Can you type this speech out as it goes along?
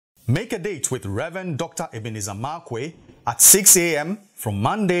Make a date with Reverend Dr. Ebenezer Markwei at 6 a.m. from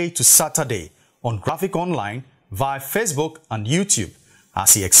Monday to Saturday on Graphic Online via Facebook and YouTube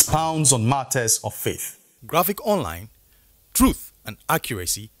as he expounds on matters of faith. Graphic Online, truth and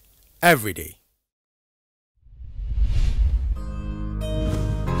accuracy every day.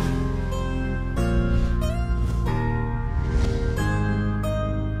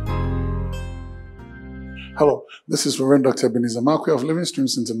 Hello, this is Reverend Dr. Ebenezer Markwei of Living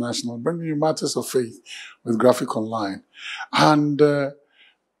Streams International, bringing you matters of faith with Graphic Online. And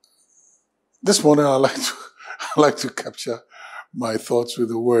this morning I like to capture my thoughts with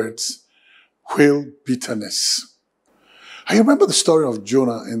the words, whale bitterness. I remember the story of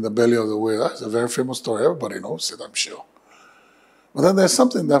Jonah in the belly of the whale. That's a very famous story. Everybody knows it, I'm sure. But then there's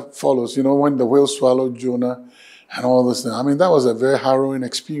something that follows, you know, when the whale swallowed Jonah and all this thing. I mean, that was a very harrowing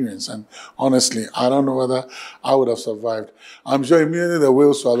experience. And honestly, I don't know whether I would have survived. I'm sure immediately the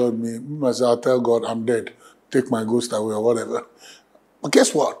whale swallowed me. I'll tell God I'm dead. Take my ghost away or whatever. But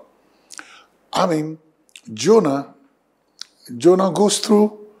guess what? I mean, Jonah goes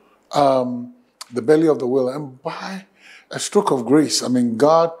through the belly of the whale. And by a stroke of grace, I mean,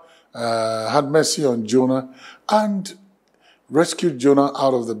 God had mercy on Jonah and rescued Jonah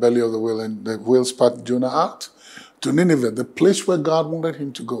out of the belly of the whale. And the whale spat Jonah out to Nineveh, the place where God wanted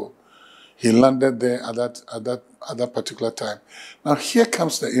him to go. He landed there at that particular time. Now here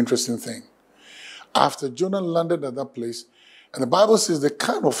comes the interesting thing. After Jonah landed at that place, and the Bible says the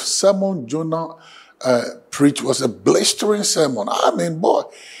kind of sermon Jonah preached was a blistering sermon. I mean, boy,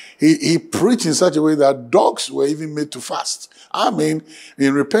 he preached in such a way that dogs were even made to fast. I mean,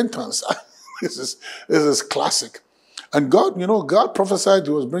 in repentance. This is classic. And God, you know, God prophesied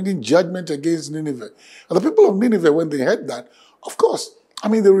he was bringing judgment against Nineveh. And the people of Nineveh, when they heard that, of course, I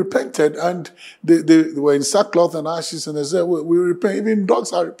mean, they repented and they were in sackcloth and ashes and they said, we repent. Even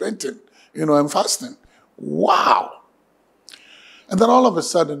dogs are repenting, you know, and fasting. Wow. And then all of a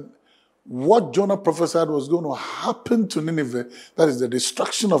sudden, what Jonah prophesied was going to happen to Nineveh, that is the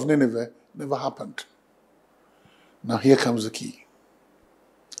destruction of Nineveh, never happened. Now here comes the key.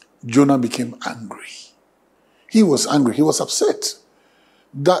 Jonah became angry. He was angry. He was upset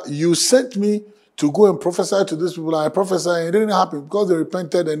that you sent me to go and prophesy to these people. I prophesied, it didn't happen because they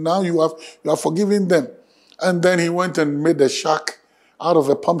repented, and now you have forgiven them. And then he went and made a shack out of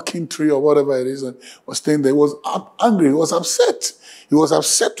a pumpkin tree or whatever it is and was staying there. He was angry. He was upset. He was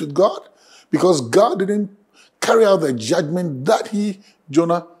upset with God because God didn't carry out the judgment that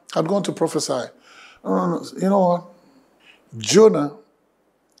Jonah, had gone to prophesy. You know what? Jonah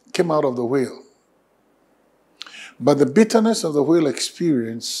came out of the whale. But the bitterness of the whale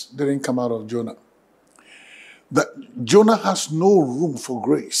experience didn't come out of Jonah. That Jonah has no room for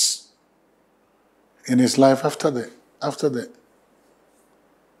grace in his life after that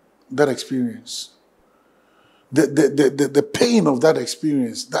experience. The pain of that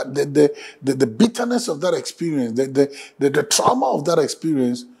experience, the bitterness of that experience, the trauma of that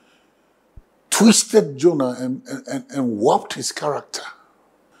experience twisted Jonah and warped his character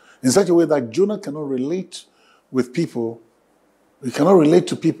in such a way that Jonah cannot relate with people. We cannot relate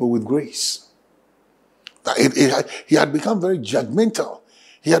to people with grace. He had become very judgmental.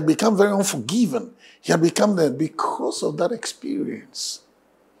 He had become very unforgiving. He had become that because of that experience.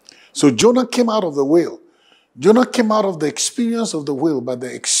 So Jonah came out of the whale. Jonah came out of the experience of the whale, but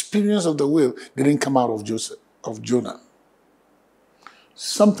the experience of the whale didn't come out of Jonah.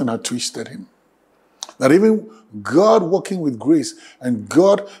 Something had twisted him. That even God working with grace and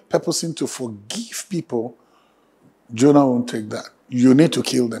God purposing to forgive people, Jonah won't take that. You need to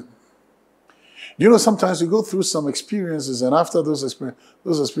kill them. You know, sometimes we go through some experiences, and after those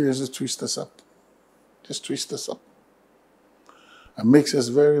experiences twist us up. Just twist us up. And makes us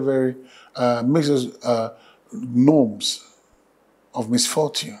very, very, makes us gnomes of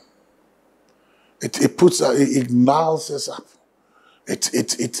misfortune. It gnarls us up.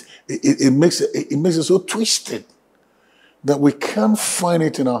 It makes us so twisted that we can't find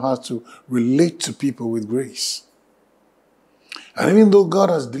it in our hearts to relate to people with grace. And even though God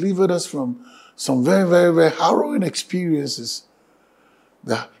has delivered us from some very, very, very harrowing experiences,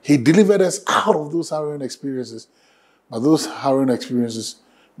 He delivered us out of those harrowing experiences, but those harrowing experiences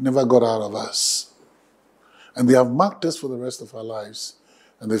never got out of us. And they have marked us for the rest of our lives,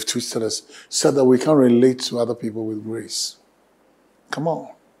 and they've twisted us so that we can't relate to other people with grace. Come on.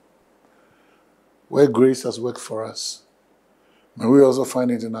 Where grace has worked for us, may we also find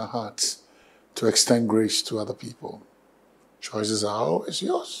it in our hearts to extend grace to other people. Choices are always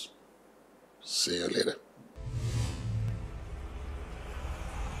yours. See you later.